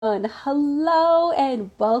Hello and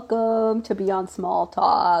welcome to Beyond Small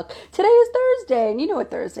Talk. Today is Thursday, and you know what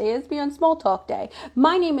Thursday is, Beyond Small Talk Day.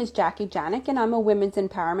 My name is Jackie Janik, and I'm a women's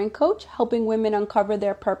empowerment coach, helping women uncover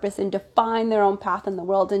their purpose and define their own path in the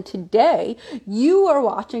world. And today, you are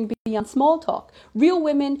watching Beyond Small Talk. Real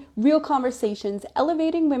women, real conversations,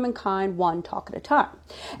 elevating womankind one talk at a time.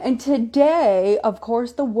 And today, of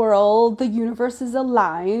course, the world, the universe is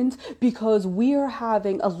aligned because we are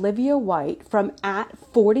having Olivia White from at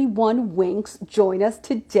 41 Winks join us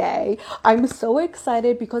today. I'm so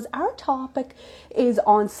excited because our topic is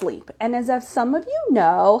on sleep. And as if some of you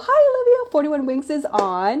know, hi Olivia, 41 Winks is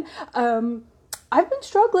on. I've been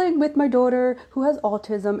struggling with my daughter who has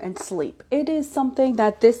autism and sleep. It is something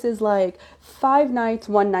that this is like 5 nights,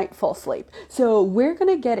 1 night full sleep. So we're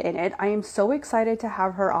going to get in it. I am so excited to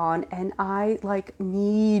have her on, and I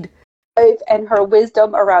need and her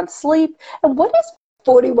wisdom around sleep. And what is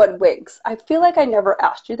 41 winks? I feel like I never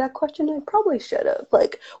asked you that question. I probably should have.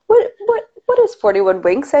 Like, what is 41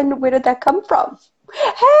 winks and where did that come from?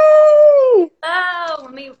 Hey! Oh,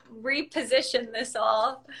 let me reposition this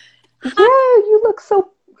all. Yeah, you look so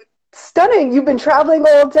stunning. You've been traveling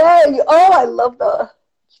all day. Oh, I love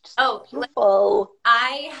Oh, beautiful.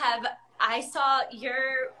 I saw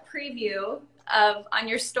your preview of on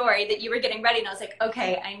your story that you were getting ready, and I was like,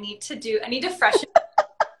 okay, I need to freshen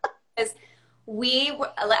because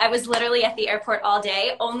I was literally at the airport all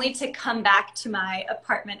day only to come back to my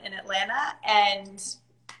apartment in Atlanta, and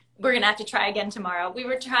we're gonna have to try again tomorrow. We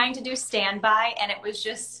were trying to do standby and it was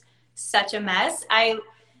just such a mess.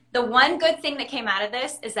 The one good thing that came out of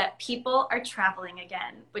this is that people are traveling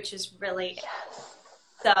again, which is really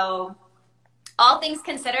so. All things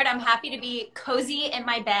considered, I'm happy to be cozy in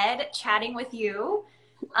my bed chatting with you.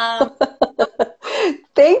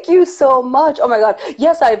 Thank you so much. Oh my God.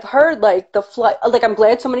 Yes, I've heard like the flight, like I'm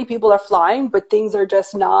glad so many people are flying, but things are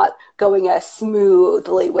just not going as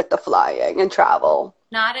smoothly with the flying and travel.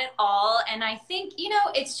 Not at all. And I think,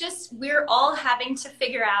 it's just we're all having to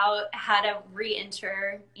figure out how to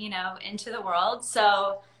re-enter, into the world.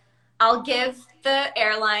 So I'll give the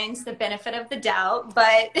airlines the benefit of the doubt,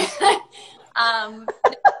 but um,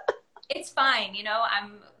 it's fine.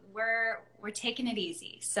 We're taking it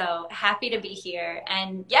easy. So happy to be here.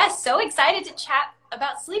 And yes, so excited to chat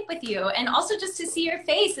about sleep with you and also just to see your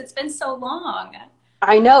face. It's been so long.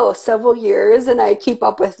 I know, several years, and I keep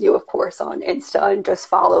up with you, of course, on Insta and just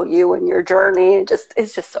follow you and your journey. And just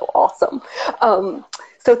it's just so awesome.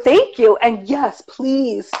 So thank you. And yes,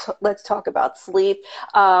 please, let's talk about sleep.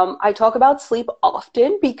 I talk about sleep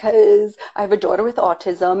often because I have a daughter with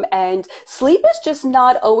autism, and sleep is just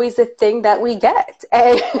not always a thing that we get.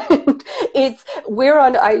 And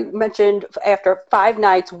I mentioned after 5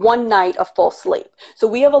 nights, 1 night of full sleep. So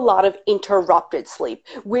we have a lot of interrupted sleep,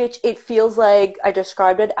 which it feels like I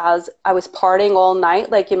described it as I was partying all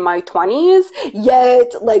night, like in my 20s,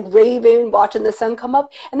 yet like raving, watching the sun come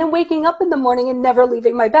up, and then waking up in the morning and never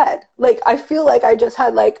leaving my bed. Like I feel like I just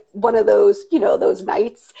had like one of those, those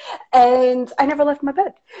nights, and I never left my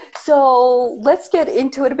bed. So let's get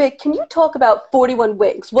into it a bit. Can you talk about 41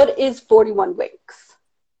 Winks? What is 41 Winks?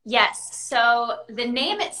 Yes. So the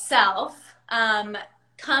name itself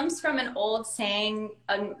comes from an old saying,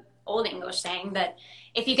 an old English saying that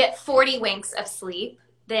if you get 40 winks of sleep,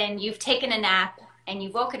 then you've taken a nap and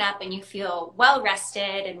you've woken up and you feel well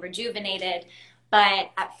rested and rejuvenated.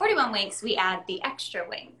 But at 41 winks, we add the extra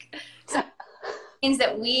wink. So it means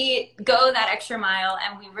that we go that extra mile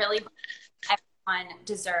and we really, everyone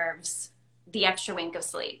deserves the extra wink of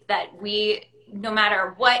sleep. That no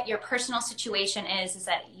matter what your personal situation is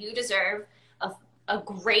that you deserve a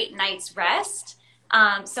great night's rest.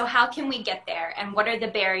 So how can we get there? And what are the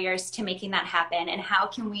barriers to making that happen? And how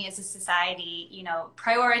can we as a society,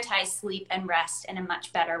 prioritize sleep and rest in a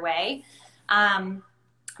much better way?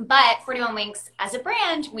 But 41 Winks as a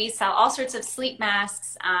brand, we sell all sorts of sleep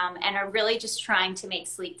masks and are really just trying to make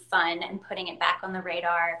sleep fun and putting it back on the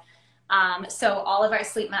radar. So all of our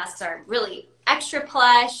sleep masks are really extra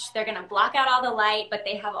plush. They're going to block out all the light, but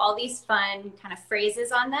they have all these fun kind of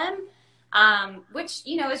phrases on them, which,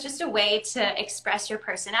 is just a way to express your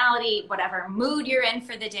personality, whatever mood you're in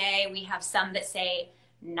for the day. We have some that say,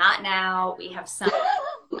 not now. We have some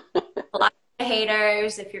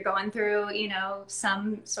haters if you're going through,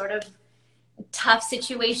 some sort of tough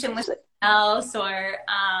situation with someone else or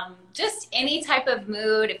just any type of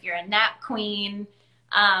mood. If you're a nap queen,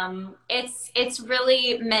 it's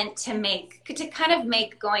really meant to kind of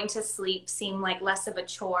make going to sleep seem like less of a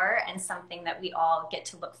chore and something that we all get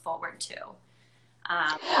to look forward to.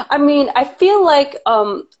 I mean, I feel like,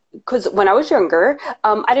 because when I was younger,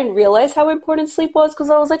 I didn't realize how important sleep was because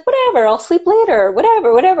I was like, whatever, I'll sleep later,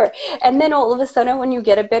 whatever, whatever. And then all of a sudden, when you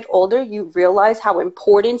get a bit older, you realize how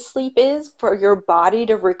important sleep is for your body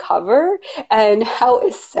to recover and how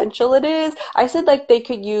essential it is. I said like they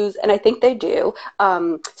could use, and I think they do,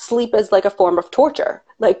 sleep as like a form of torture,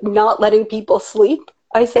 like not letting people sleep.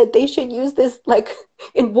 I said they should use this like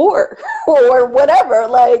in war or whatever,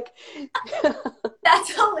 like.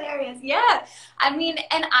 That's hilarious. Yeah. I mean,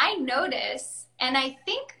 and I notice, and I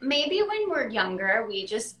think maybe when we're younger, we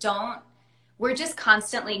just don't, we're just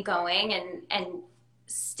constantly going and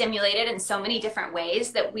stimulated in so many different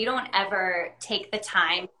ways that we don't ever take the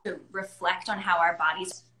time to reflect on how our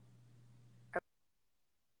bodies. Are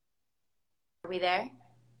we there?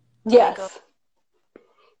 Did I go? Yes.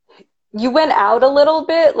 You went out a little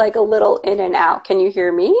bit, like a little in and out. Can you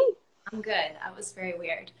hear me? I'm good. That was very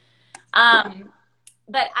weird. Um,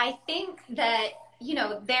 but I think that,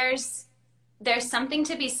 there's something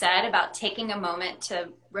to be said about taking a moment to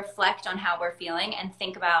reflect on how we're feeling and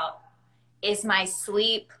think about, is my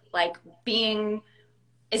sleep like being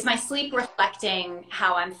is my sleep reflecting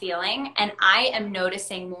how I'm feeling? And I am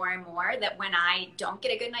noticing more and more that when I don't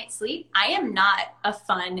get a good night's sleep, I am not a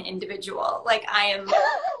fun individual. Like I am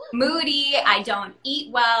moody, I don't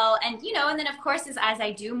eat well. And then of course, as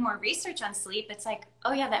I do more research on sleep, it's like,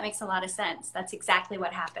 oh yeah, that makes a lot of sense. That's exactly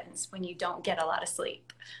what happens when you don't get a lot of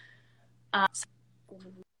sleep. So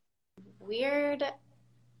weird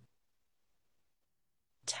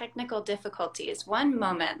technical difficulties. One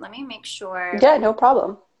moment, let me make sure. Yeah, no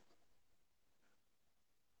problem.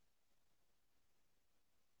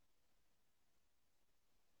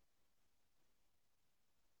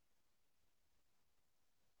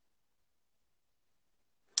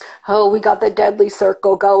 Oh, we got the deadly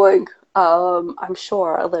circle going. I'm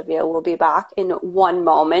sure Olivia will be back in one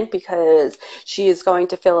moment because she is going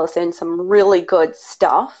to fill us in some really good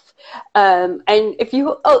stuff. And if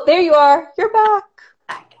you, oh, there you are, you're back.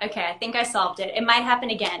 Okay, I think I solved it. It might happen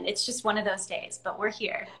again. It's just one of those days, but we're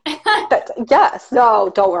here. Yes,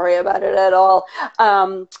 no, don't worry about it at all.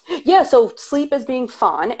 Yeah, so sleep is being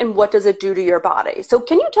fun, and what does it do to your body? So,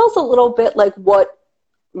 can you tell us a little bit like what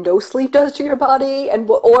no sleep does to your body, and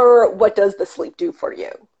or what does the sleep do for you?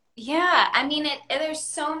 Yeah, I mean, there's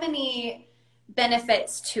so many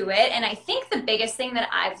benefits to it. And I think the biggest thing that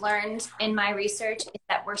I've learned in my research is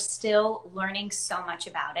that we're still learning so much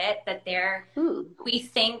about it that Hmm. we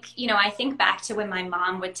think, I think back to when my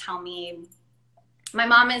mom would tell me, my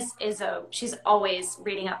mom she's always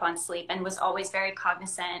reading up on sleep and was always very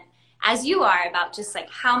cognizant, as you are, about just like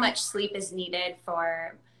how much sleep is needed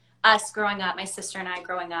for us growing up, my sister and I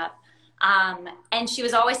growing up. And she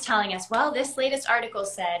was always telling us, well, this latest article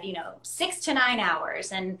said, 6 to 9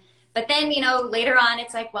 hours. But then, later on,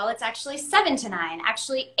 it's like, well, it's actually 7 to 9,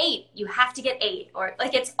 actually 8. You have to get 8, or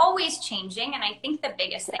like it's always changing. And I think the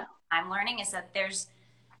biggest thing I'm learning is that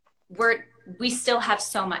we still have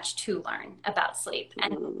so much to learn about sleep,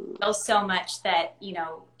 and still so much that,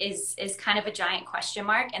 is kind of a giant question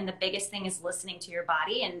mark. And the biggest thing is listening to your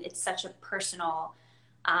body. And it's such a personal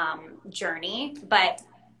journey. But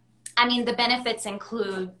I mean, the benefits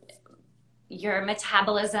include your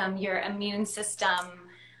metabolism, your immune system,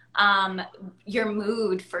 your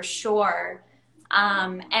mood for sure.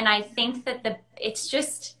 And I think that it's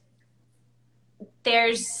just,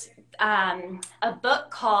 there's a book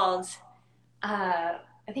called, I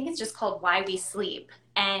think it's just called Why We Sleep.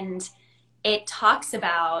 And it talks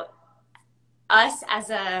about us as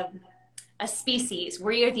a species.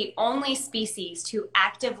 We are the only species to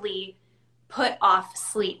actively put off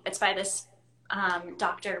sleep. It's by this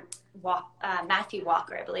Dr. Matthew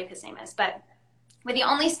Walker, I believe his name is. But we're the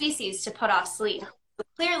only species to put off sleep. So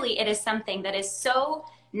clearly, it is something that is so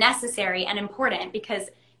necessary and important because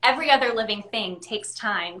every other living thing takes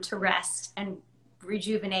time to rest and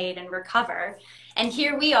rejuvenate and recover. And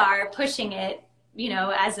here we are pushing it,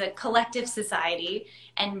 as a collective society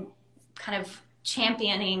and kind of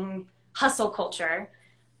championing hustle culture.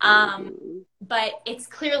 But it's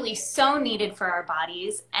clearly so needed for our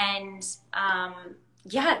bodies. And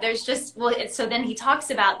yeah, there's just, well, so then he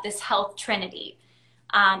talks about this health trinity,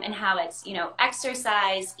 and how it's,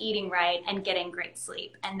 exercise, eating right, and getting great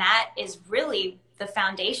sleep. And that is really the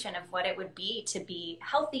foundation of what it would be to be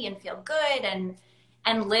healthy and feel good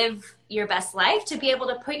and live your best life, to be able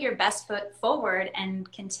to put your best foot forward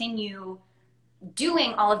and continue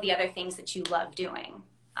doing all of the other things that you love doing.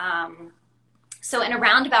 So in a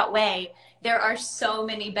roundabout way, there are so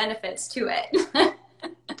many benefits to it.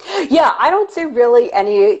 Yeah, I don't see really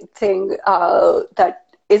anything that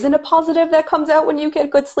isn't a positive that comes out when you get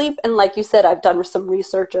good sleep. And like you said, I've done some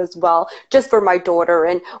research as well, just for my daughter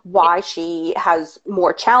and why she has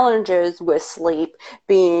more challenges with sleep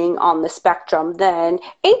being on the spectrum than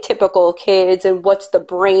atypical kids and what's the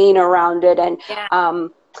brain around it. And Yeah.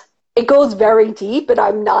 it goes very deep, and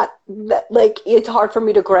I'm not like, it's hard for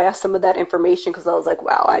me to grasp some of that information because I was like,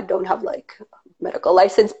 wow, I don't have like medical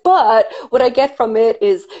license. But what I get from it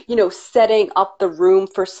is, setting up the room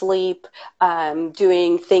for sleep,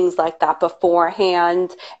 doing things like that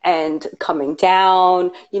beforehand and coming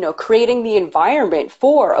down, creating the environment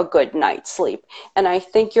for a good night's sleep. And I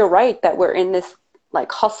think you're right that we're in this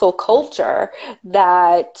like hustle culture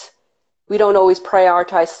that we don't always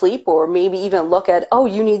prioritize sleep, or maybe even look at, oh,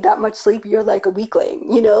 you need that much sleep, you're like a weakling,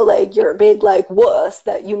 like you're a big like wuss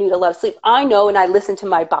that you need a lot of sleep. I know, and I listen to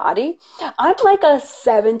my body. I'm like a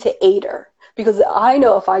 7 to 8er because I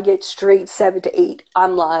know if I get straight 7 to 8,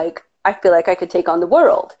 I'm like, I feel like I could take on the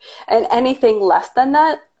world. And anything less than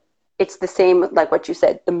that, it's the same, like what you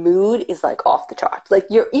said, the mood is like off the charts. Like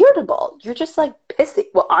you're irritable. You're just like pissy.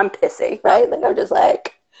 Well, I'm pissy, right? Like I'm just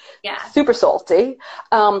like, Yeah. super salty.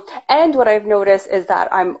 And what I've noticed is that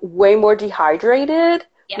I'm way more dehydrated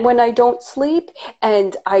Yeah. when I don't sleep,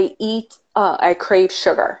 and I crave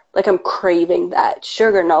sugar. Like I'm craving that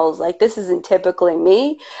sugar, and I was like, this isn't typically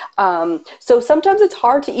me. So sometimes it's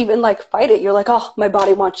hard to even like fight it. You're like, oh, my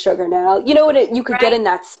body wants sugar now. You know what? You could get Right. in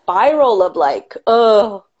that spiral of like,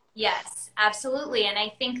 oh. Yes, absolutely. And I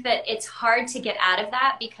think that it's hard to get out of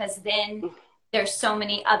that because then there's so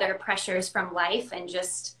many other pressures from life and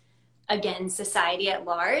just, again, society at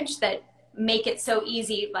large that make it so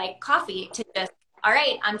easy, like coffee, to just, all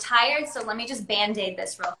right, I'm tired, so let me just band-aid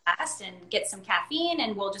this real fast and get some caffeine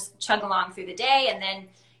and we'll just chug along through the day. And then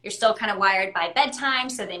you're still kind of wired by bedtime,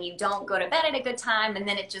 so then you don't go to bed at a good time, and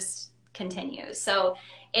then it just continues. So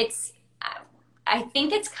it's, I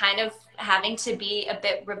think it's kind of having to be a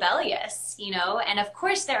bit rebellious, and of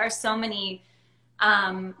course there are so many,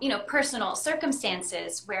 personal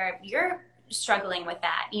circumstances where you're struggling with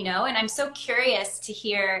that, and I'm so curious to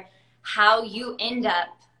hear how you end up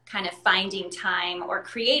kind of finding time or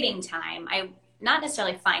creating time. Not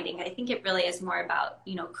necessarily finding, I think it really is more about,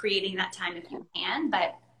 creating that time if you can,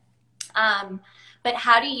 but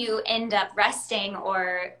how do you end up resting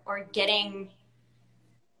or getting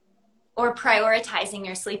or prioritizing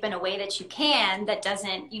your sleep in a way that you can, that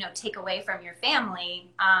doesn't, take away from your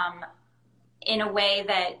family, in a way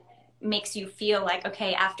that makes you feel like,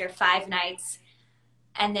 okay, after 5 nights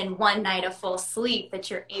and then 1 night of full sleep,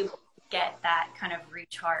 that you're able to get that kind of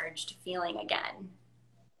recharged feeling again.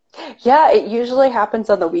 Yeah, it usually happens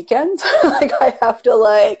on the weekends. Like I have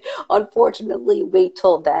to unfortunately wait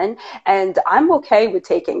till then. And I'm okay with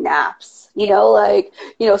taking naps.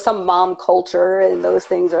 Some mom culture and those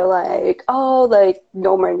things are like, oh, like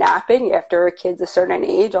no more napping after a kid's a certain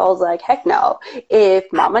age. I was like, heck no.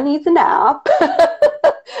 If mama needs a nap,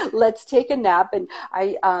 let's take a nap. And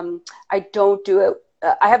I don't do it.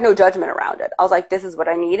 I have no judgment around it. I was like, this is what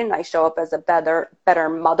I need. And I show up as a better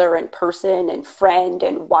mother and person and friend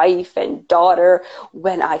and wife and daughter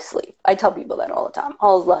when I sleep. I tell people that all the time. I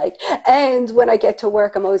was like, and when I get to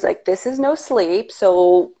work, I'm always like, this is no sleep.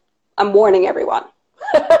 So I'm warning everyone.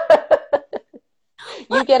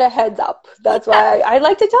 You get a heads up. That's why I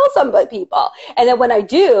like to tell some people. And then when I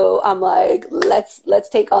do, I'm like, let's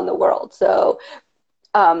take on the world. So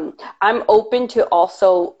I'm open to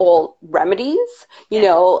also all remedies.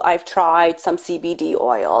 I've tried some CBD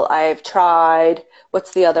oil. I've tried,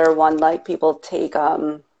 what's the other one? Like people take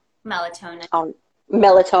Melatonin.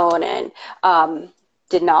 Melatonin.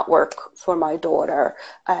 Did not work for my daughter.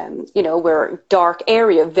 We're dark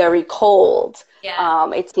area, very cold.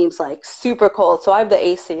 Yeah. It seems like super cold. So I have the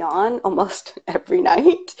AC on almost every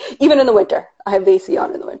night, even in the winter. I have the AC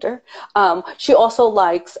on in the winter. She also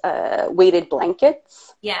likes weighted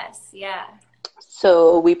blankets. Yes. Yeah.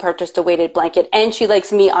 So we purchased a weighted blanket, and she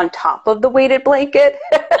likes me on top of the weighted blanket.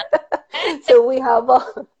 So we have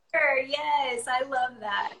Yes, I love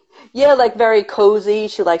that. yeah, like very cozy.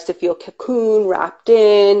 She likes to feel cocoon wrapped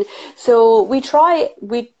in. So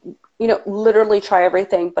literally try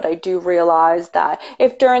everything. But I do realize that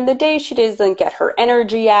if during the day she doesn't get her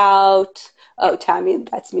energy out, oh, Tammy,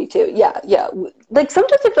 that's me too. Yeah, yeah. Like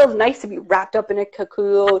sometimes it feels nice to be wrapped up in a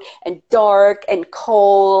cocoon and dark and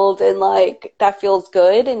cold, and like that feels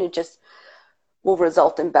good, and it just will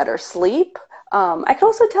result in better sleep. I can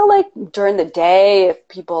also tell like during the day if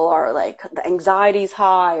people are like the anxiety's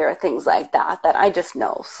high or things like that, that I just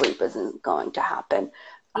know sleep isn't going to happen.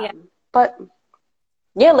 Yeah. But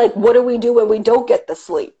yeah, like what do we do when we don't get the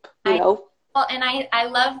sleep, Well, and I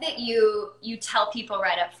love that you tell people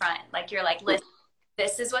right up front, like you're like, listen,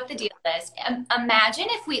 this is what the deal is. Imagine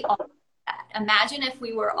if we all imagine if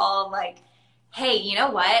we were all like, hey, you know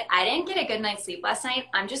what? I didn't get a good night's sleep last night.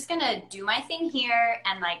 I'm just gonna do my thing here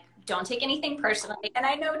and like don't take anything personally. And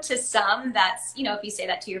I know to some that's, you know, if you say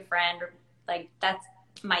that to your friend or like that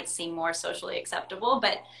might seem more socially acceptable,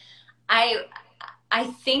 but I I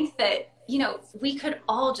think that, you know, we could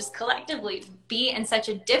all just collectively be in such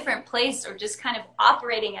a different place or just kind of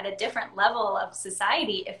operating at a different level of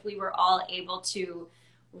society if we were all able to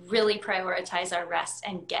really prioritize our rest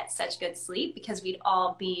and get such good sleep, because we'd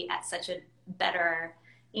all be at such a better,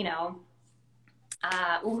 you know,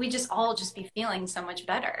 we just all just be feeling so much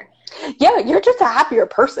better. Yeah, you're just a happier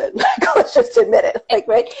person. Like, let's just admit it. Like,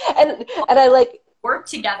 right? And I like work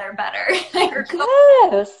together better.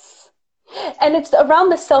 yes. And it's around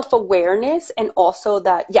the self-awareness and also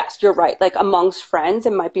that, yes, you're right. Like amongst friends,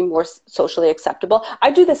 it might be more socially acceptable.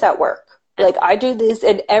 I do this at work. Like I do this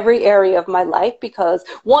in every area of my life because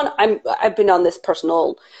one, I've been on this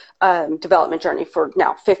personal development journey for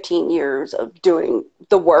now 15 years of doing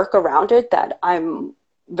the work around it, that I'm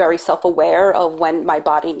very self-aware of when my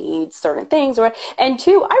body needs certain things. And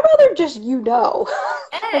two, I rather just, you know,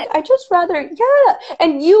 like I just rather, yeah.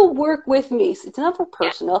 And you work with me. So it's never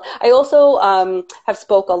personal. I also have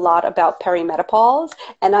spoke a lot about perimenopause,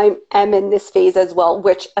 and I am in this phase as well,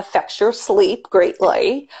 which affects your sleep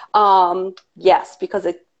greatly. Yes, because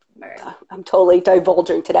I'm totally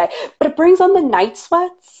divulging today, but it brings on the night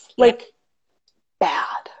sweats, like bad.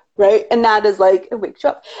 Right. And that is like, it wakes you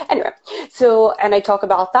up. Anyway, so, and I talk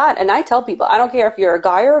about that and I tell people, I don't care if you're a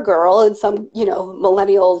guy or a girl, and some, you know,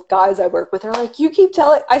 millennial guys I work with are like, you keep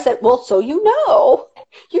telling, I said, well, so you know,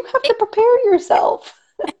 you have to prepare yourself.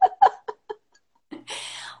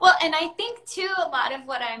 Well, and I think too, a lot of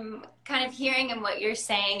what I'm kind of hearing and what you're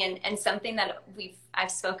saying, and something that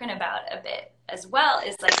I've spoken about a bit as well,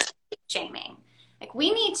 is like shaming. Like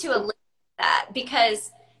we need to eliminate that,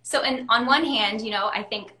 because so, and on one hand, you know, I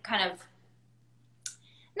think kind of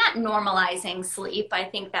not normalizing sleep, I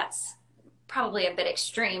think that's probably a bit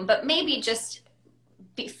extreme, but maybe just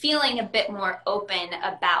feeling a bit more open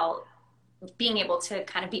about being able to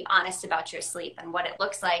kind of be honest about your sleep and what it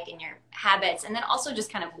looks like and your habits. And then also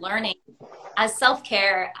just kind of learning as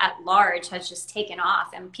self-care at large has just taken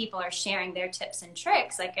off and people are sharing their tips and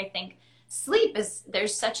tricks. Like I think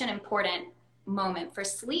there's such an important moment for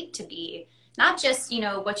sleep to be not just, you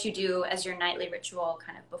know, what you do as your nightly ritual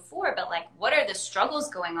kind of before, but like what are the struggles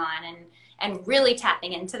going on, and really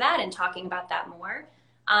tapping into that and talking about that more.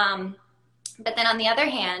 But then on the other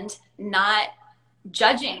hand, not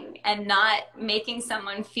judging and not making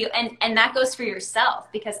someone feel, and that goes for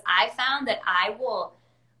yourself, because I found that I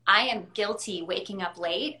am guilty waking up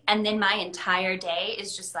late and then my entire day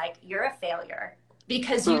is just like, you're a failure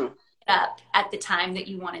because you get up at the time that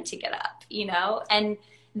you wanted to get up, you know? And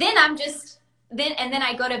then then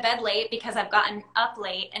I go to bed late because I've gotten up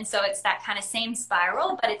late. And so it's that kind of same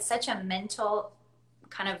spiral, but it's such a mental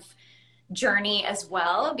kind of journey as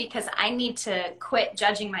well, because I need to quit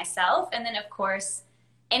judging myself. And then of course,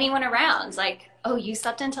 anyone around, like, oh, you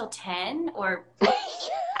slept until 10 or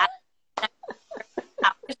hours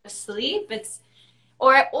of sleep.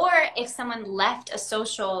 Or if someone left a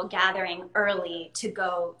social gathering early to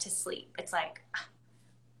go to sleep, it's like,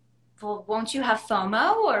 well, won't you have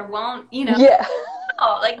FOMO, or won't, you know,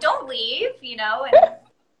 like don't leave, you know? And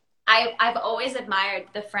I've always admired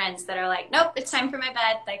the friends that are like, nope, it's time for my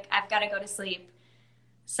bed. Like I've got to go to sleep.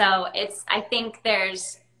 So I think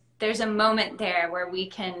there's a moment there where we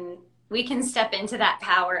can step into that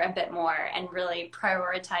power a bit more and really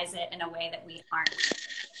prioritize it in a way that we aren't.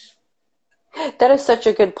 That is such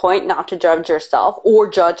a good point, not to judge yourself or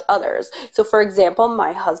judge others. So for example,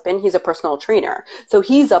 my husband, he's a personal trainer. So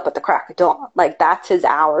he's up at the crack of dawn. Like that's his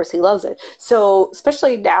hours. He loves it. So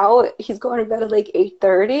especially now, he's going to bed at like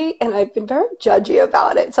 8:30, and I've been very judgy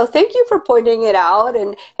about it. So thank you for pointing it out.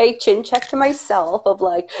 And hey, chin check to myself of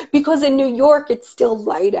like, because in New York, it's still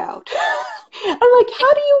light out. I'm like,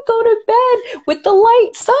 how do you go to bed with the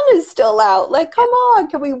light? Sun is still out. Like, come on,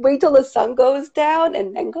 can we wait till the sun goes down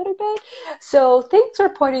and then go to bed? So thanks for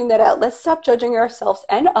pointing that out. Let's stop judging ourselves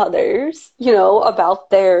and others, you know, about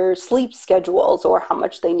their sleep schedules or how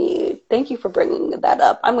much they need. Thank you for bringing that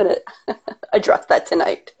up. I'm going to address that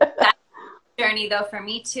tonight. That's a journey though for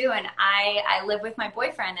me too. And I live with my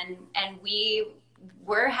boyfriend, and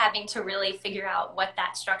we're having to really figure out what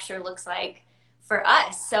that structure looks like for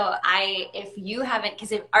us. So if you haven't,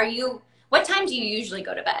 what time do you usually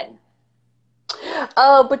go to bed?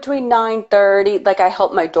 Between 9:30, like I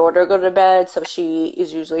help my daughter go to bed, so she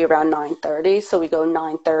is usually around 9:30. So we go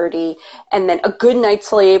 9:30, and then a good night's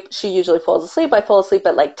sleep. She usually falls asleep. I fall asleep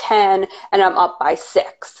at like 10, and I'm up by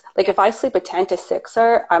 6. Like if I sleep a 10 to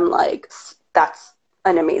 6er, I'm like, that's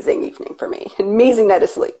an amazing evening for me. Amazing night of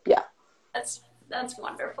sleep. Yeah. That's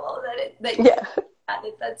wonderful that it that Yeah.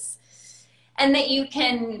 that's and that you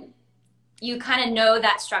kind of know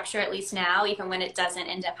that structure at least now, even when it doesn't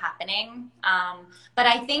end up happening. But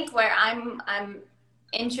I think where I'm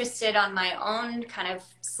interested on my own kind of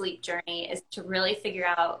sleep journey is to really figure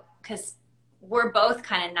out, because we're both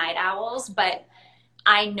kind of night owls, but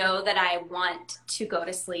I know that I want to go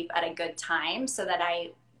to sleep at a good time so that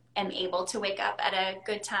I am able to wake up at a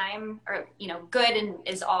good time, or, good and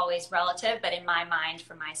is always relative, but in my mind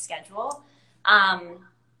for my schedule.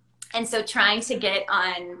 And so trying to get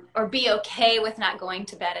on or be okay with not going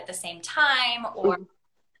to bed at the same time, or,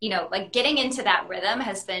 like getting into that rhythm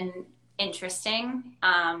has been interesting.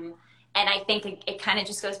 And I think it kind of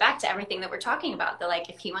just goes back to everything that we're talking about. Like,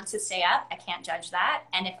 if he wants to stay up, I can't judge that.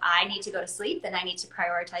 And if I need to go to sleep, then I need to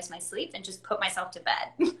prioritize my sleep and just put myself to bed.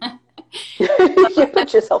 You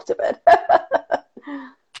put yourself to bed.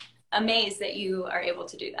 Amazed that you are able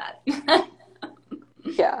to do that.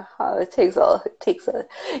 Yeah,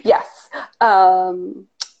 yes.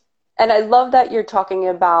 And I love that you're talking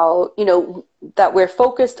about, that we're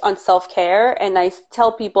focused on self-care. And I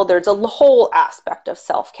tell people there's a whole aspect of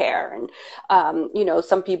self-care. And,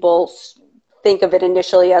 some people think of it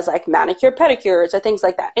initially as like manicure, pedicures, or things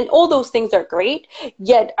like that. And all those things are great.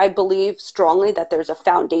 Yet I believe strongly that there's a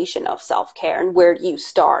foundation of self-care, and where do you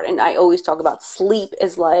start? And I always talk about sleep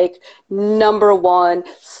is like number one: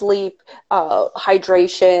 sleep,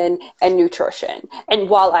 hydration, and nutrition. And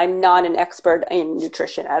while I'm not an expert in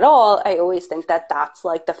nutrition at all, I always think that that's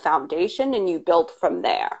like the foundation, and you build from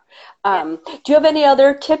there. Do you have any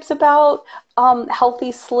other tips about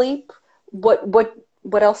healthy sleep?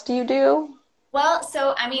 What else do you do? Well,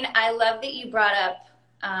 so I mean, I love that you brought up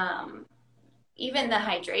even the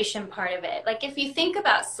hydration part of it. Like, if you think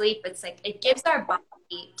about sleep, it's like it gives our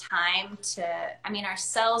body time to, I mean, our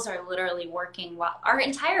cells are literally working while our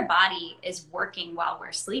entire body is working while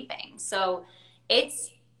we're sleeping. So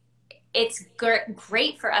it's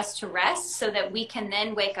great for us to rest so that we can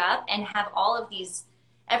then wake up and have all of these,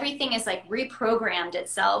 everything is like reprogrammed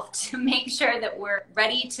itself to make sure that we're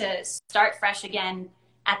ready to start fresh again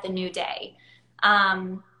at the new day.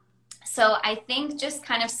 So I think just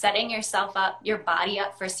kind of setting yourself up, your body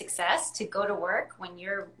up for success to go to work when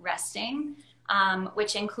you're resting,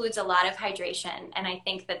 which includes a lot of hydration. And I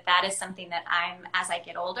think that is something that as I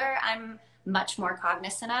get older, I'm much more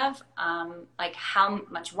cognizant of, like how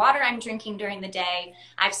much water I'm drinking during the day.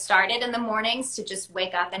 I've started in the mornings to just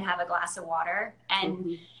wake up and have a glass of water,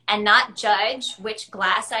 and not judge which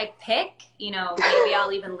glass I pick. Maybe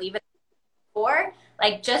I'll even leave it for,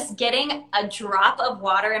 like, just getting a drop of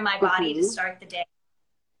water in my body to start the day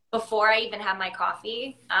before I even have my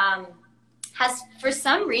coffee, has for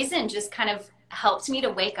some reason just kind of helped me to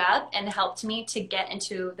wake up and helped me to get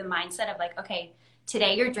into the mindset of like, okay,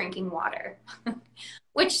 today you're drinking water,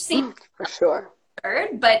 which seems for sure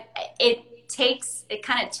absurd, but it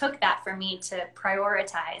kind of took that for me to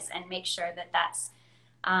prioritize and make sure that that's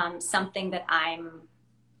something that I'm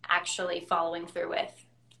actually following through with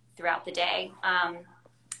throughout the day.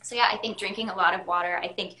 So yeah, I think drinking a lot of water. I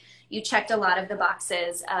think you checked a lot of the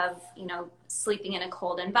boxes of, sleeping in a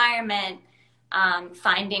cold environment,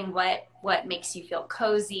 finding what makes you feel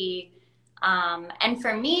cozy. And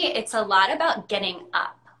for me, it's a lot about getting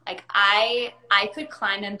up. Like I could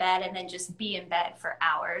climb in bed and then just be in bed for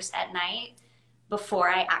hours at night before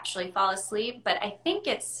I actually fall asleep. But I think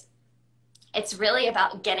it's really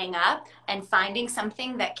about getting up and finding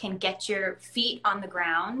something that can get your feet on the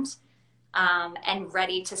ground, and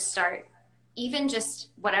ready to start even just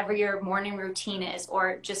whatever your morning routine is,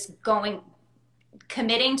 or just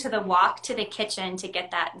committing to the walk to the kitchen to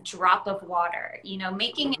get that drop of water,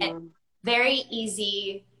 making it very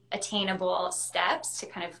easy, attainable steps to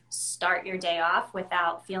kind of start your day off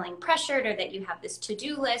without feeling pressured, or that you have this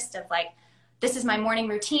to-do list of like, this is my morning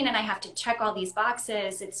routine and I have to check all these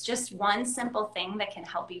boxes. It's just one simple thing that can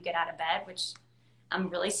help you get out of bed, which I'm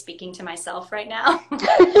really speaking to myself right now.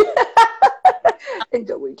 And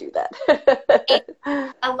don't we do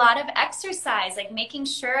that? A lot of exercise, like making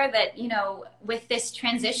sure that, with this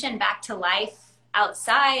transition back to life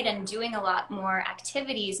outside and doing a lot more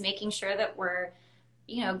activities, making sure that we're,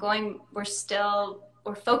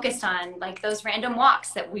 we're focused on like those random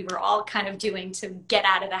walks that we were all kind of doing to get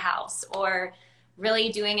out of the house, or really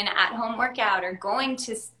doing an at-home workout, or going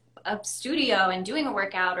to a studio and doing a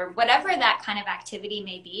workout or whatever that kind of activity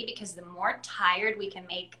may be, because the more tired we can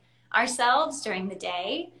make ourselves during the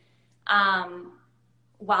day,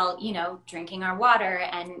 while, you know, drinking our water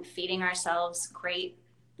and feeding ourselves great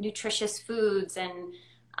nutritious foods. And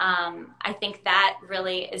I think that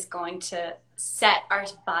really is going to set our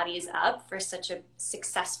bodies up for such a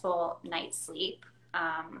successful night's sleep.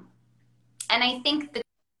 And I think that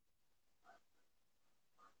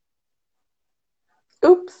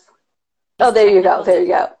Oops. Oh, there you go. There you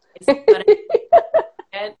go.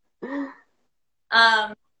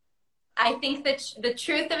 I think that the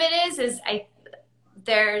truth of it is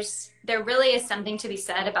there really is something to be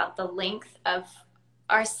said about the length of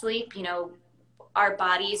our sleep. You know, our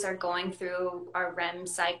bodies are going through our REM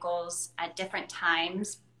cycles at different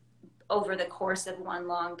times over the course of one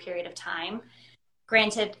long period of time.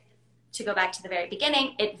 Granted, to go back to the very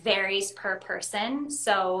beginning, it varies per person.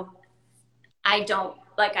 So I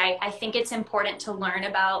think it's important to learn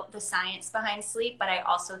about the science behind sleep, but I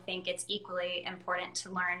also think it's equally important to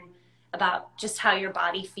learn about just how your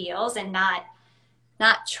body feels and not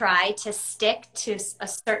try to stick to a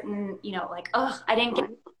certain, you know, like, oh, I didn't get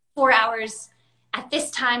 4 hours at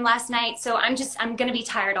this time last night, so I'm going to be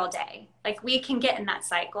tired all day. Like, we can get in that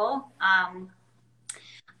cycle.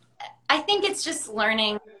 I think it's just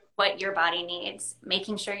learning what your body needs,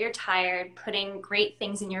 making sure you're tired, putting great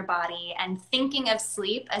things in your body, and thinking of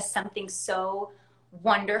sleep as something so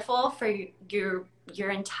wonderful for your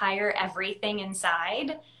entire everything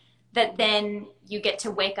inside, that then you get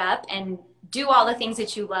to wake up and do all the things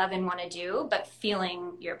that you love and want to do, but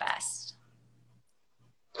feeling your best.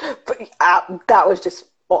 That was just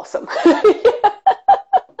awesome.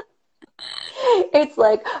 It's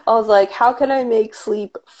like, I was like, how can I make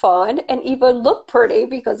sleep fun and even look pretty?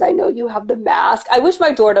 Because I know you have the mask. I wish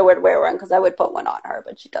my daughter would wear one because I would put one on her,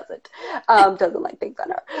 but she doesn't. Doesn't like things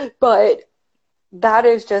on her. But that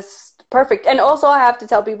is just perfect. And also, I have to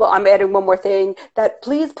tell people, I'm adding one more thing, that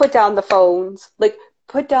please put down the phones. Like,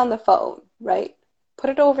 put down the phone, right?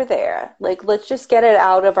 Put it over there. Like, let's just get it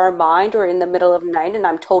out of our mind, or in the middle of the night, and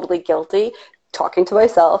I'm totally guilty talking to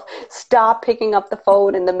myself. Stop picking up the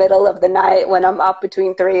phone in the middle of the night when I'm up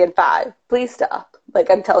between 3 and 5. Please stop. Like,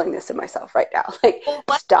 I'm telling this to myself right now. Like,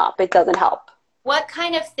 stop. It doesn't help. What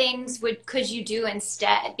kind of things could you do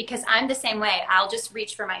instead? Because I'm the same way. I'll just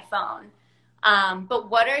reach for my phone. But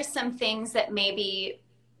what are some things that maybe,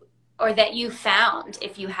 or that you found,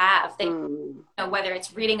 if you have, that, you know, whether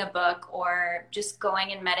it's reading a book or just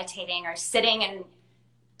going and meditating or sitting and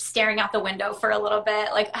staring out the window for a little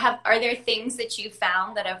bit, like, are there things that you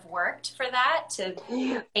found that have worked for that, to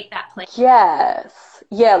take that place? Yes.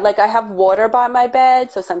 Yeah, like I have water by my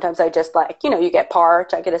bed, so sometimes I just, like, you know, you get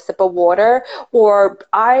parched, I get a sip of water, or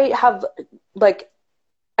I have, like,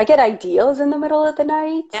 I get ideas in the middle of the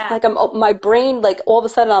night. Yeah. Like, my brain, like, all of a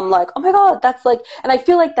sudden I'm like, oh my God, that's like, and I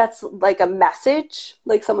feel like that's like a message,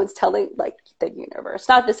 like someone's telling, like, the universe,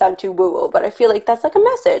 not to sound too woo-woo, but I feel like that's like a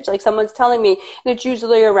message, like someone's telling me, and it's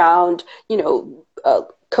usually around, you know,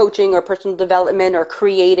 coaching or personal development or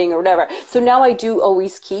creating or whatever. So now I do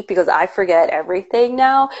always keep, because I forget everything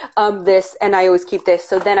now, this, and I always keep this.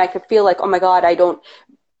 So then I could feel like, oh my God, I don't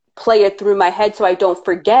play it through my head so I don't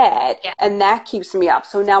forget. Yeah. And that keeps me up.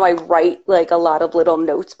 So now I write like a lot of little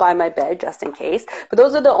notes by my bed just in case. But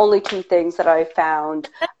those are the only two things that I found.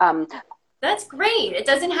 That's great. It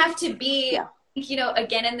doesn't have to be, Yeah. you know,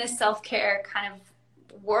 again, in this self-care kind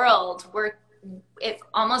of world where it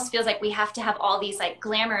almost feels like we have to have all these like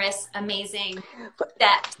glamorous, amazing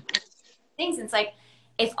things. And it's like,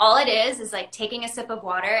 if all it is like taking a sip of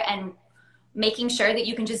water and making sure that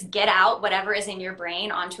you can just get out whatever is in your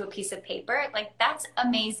brain onto a piece of paper, like, that's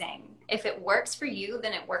amazing. If it works for you,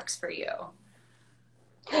 then it works for you.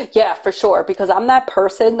 Yeah, for sure. Because I'm that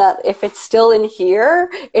person that if it's still in here,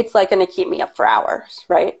 it's like going to keep me up for hours,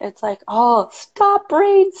 right? It's like, oh, stop,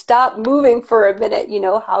 brain, stop moving for a minute. You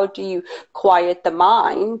know, how do you quiet the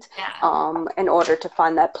mind in order to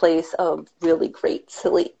find that place of really great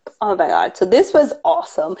sleep? Oh my God. So this was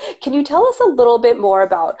awesome. Can you tell us a little bit more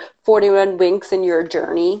about 41 Winks and your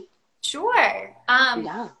journey? Sure.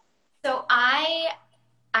 Yeah. So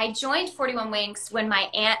I joined 41 Winks when my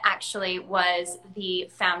aunt actually was the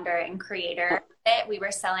founder and creator of it. We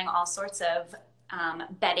were selling all sorts of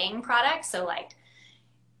bedding products. So like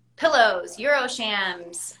pillows,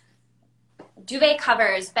 Euroshams, duvet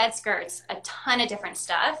covers, bed skirts, a ton of different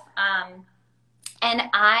stuff. And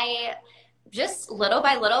I just little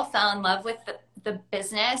by little fell in love with the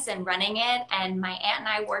business and running it. And my aunt and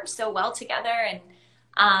I worked so well together.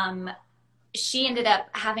 And she ended up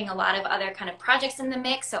having a lot of other kind of projects in the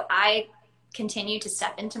mix. So I continue to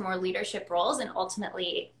step into more leadership roles, and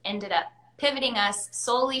ultimately ended up pivoting us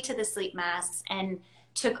solely to the sleep masks and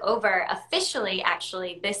took over officially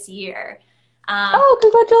actually this year. Oh,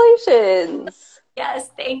 congratulations. Yes,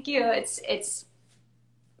 thank you. It's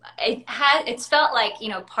felt like, you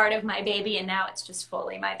know, part of my baby, and now it's just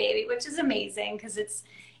fully my baby, which is amazing because it's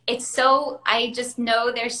so, I just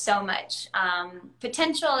know there's so much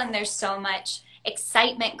potential, and there's so much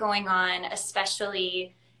excitement going on,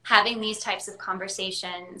 especially having these types of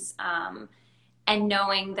conversations, and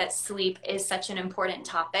knowing that sleep is such an important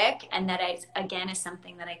topic, and that it, again, is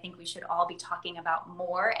something that I think we should all be talking about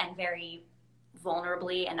more and very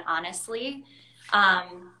vulnerably and honestly.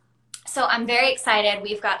 So I'm very excited.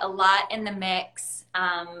 We've got a lot in the mix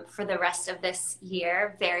for the rest of this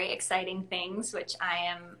year. Very exciting things, which I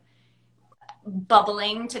am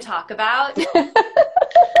bubbling to talk about.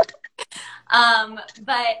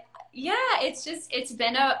 But yeah, it's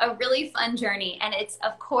been a really fun journey. And it's,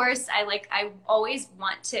 of course, I always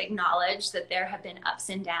want to acknowledge that there have been ups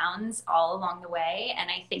and downs all along the way. And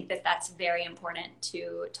I think that that's very important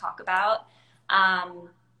to talk about.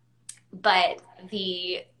 But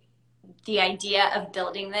the idea of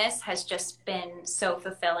building this has just been so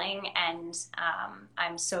fulfilling, and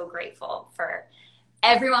I'm so grateful for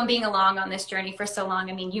everyone being along on this journey for so long.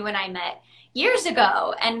 I mean, you and I met years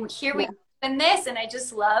ago, and here we are in this, and I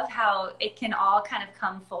just love how it can all kind of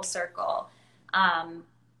come full circle.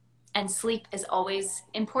 And sleep is always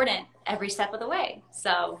important every step of the way.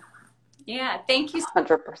 So yeah, thank you so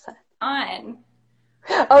 100%. much.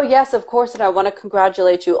 Oh, yes, of course. And I want to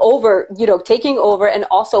congratulate you over, taking over and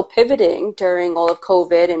also pivoting during all of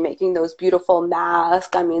COVID and making those beautiful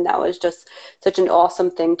masks. I mean, that was just such an awesome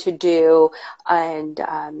thing to do. And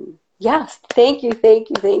yes, thank you, thank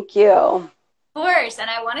you, thank you. Of course. And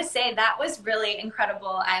I want to say that was really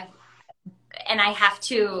incredible. I have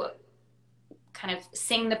to kind of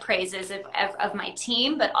sing the praises of my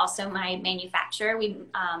team, but also my manufacturer. We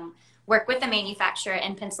work with a manufacturer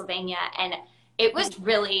in Pennsylvania, and it was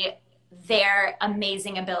really their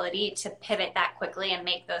amazing ability to pivot that quickly and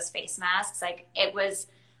make those face masks. I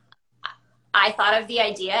thought of the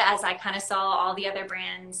idea as I kind of saw all the other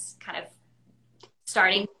brands kind of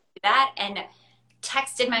starting to do that, and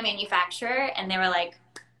texted my manufacturer, and they were like,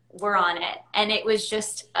 we're on it. And it was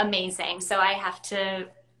just amazing. So I have to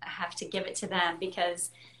give it to them, because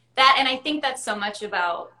that, and I think that's so much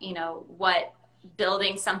about, what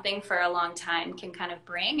building something for a long time can kind of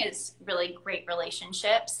bring, is really great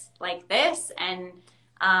relationships like this, and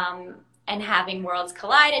having worlds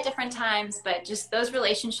collide at different times, but just those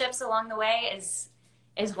relationships along the way is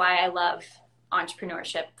why I love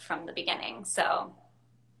entrepreneurship from the beginning. So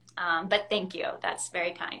but thank you. That's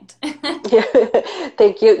very kind. Yeah,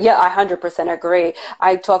 thank you. Yeah, I 100% agree.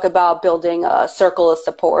 I talk about building a circle of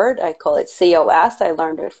support. I call it COS. I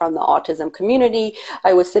learned it from the autism community.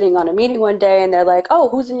 I was sitting on a meeting one day, and they're like, oh,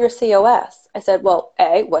 who's in your COS? I said, well,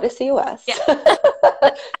 A, what is COS?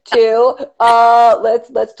 Yeah. Two,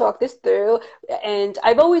 let's talk this through. And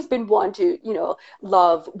I've always been one to,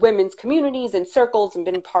 love women's communities and circles, and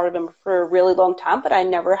been part of them for a really long time, but I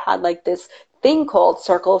never had like this thing called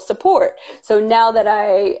circle of support. So now that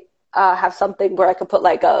I have something where I could put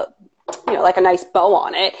like a nice bow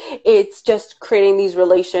on it, it's just creating these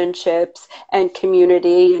relationships and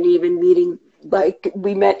community, and even meeting, like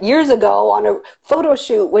we met years ago on a photo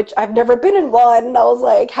shoot, which I've never been in one. And I was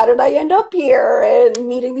like, how did I end up here? And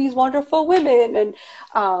meeting these wonderful women. And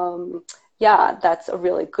yeah, that's a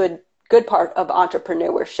really good part of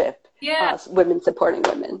entrepreneurship. Yeah. Women supporting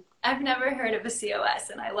women. I've never heard of a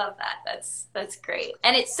COS, and I love that. That's great.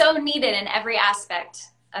 And it's so needed in every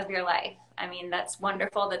aspect of your life. I mean, that's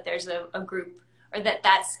wonderful that there's a group, or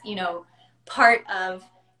that's, part of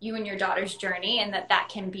you and your daughter's journey, and that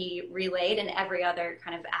can be relayed in every other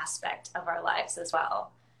kind of aspect of our lives as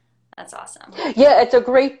well. That's awesome. Yeah, it's a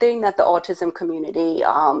great thing that the autism community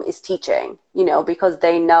is teaching, because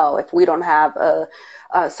they know if we don't have a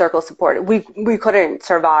circle support, we couldn't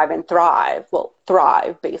survive and thrive. Well,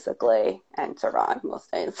 thrive basically, and survive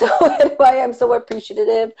most days. So anyway, I'm so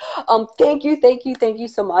appreciative. Thank you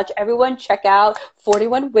so much. Everyone check out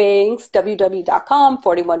 41 Wings, www.com,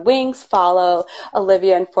 41 Wings. Follow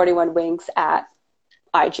Olivia and 41 Wings at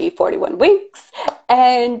IG 41 Wings.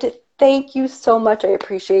 And thank you so much. I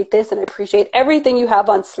appreciate this, and I appreciate everything you have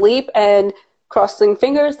on sleep, and crossing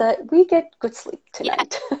fingers that we get good sleep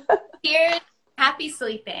tonight. Yeah. Cheers. Happy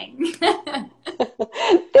sleeping.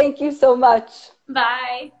 Thank you so much.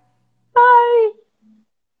 Bye. Bye.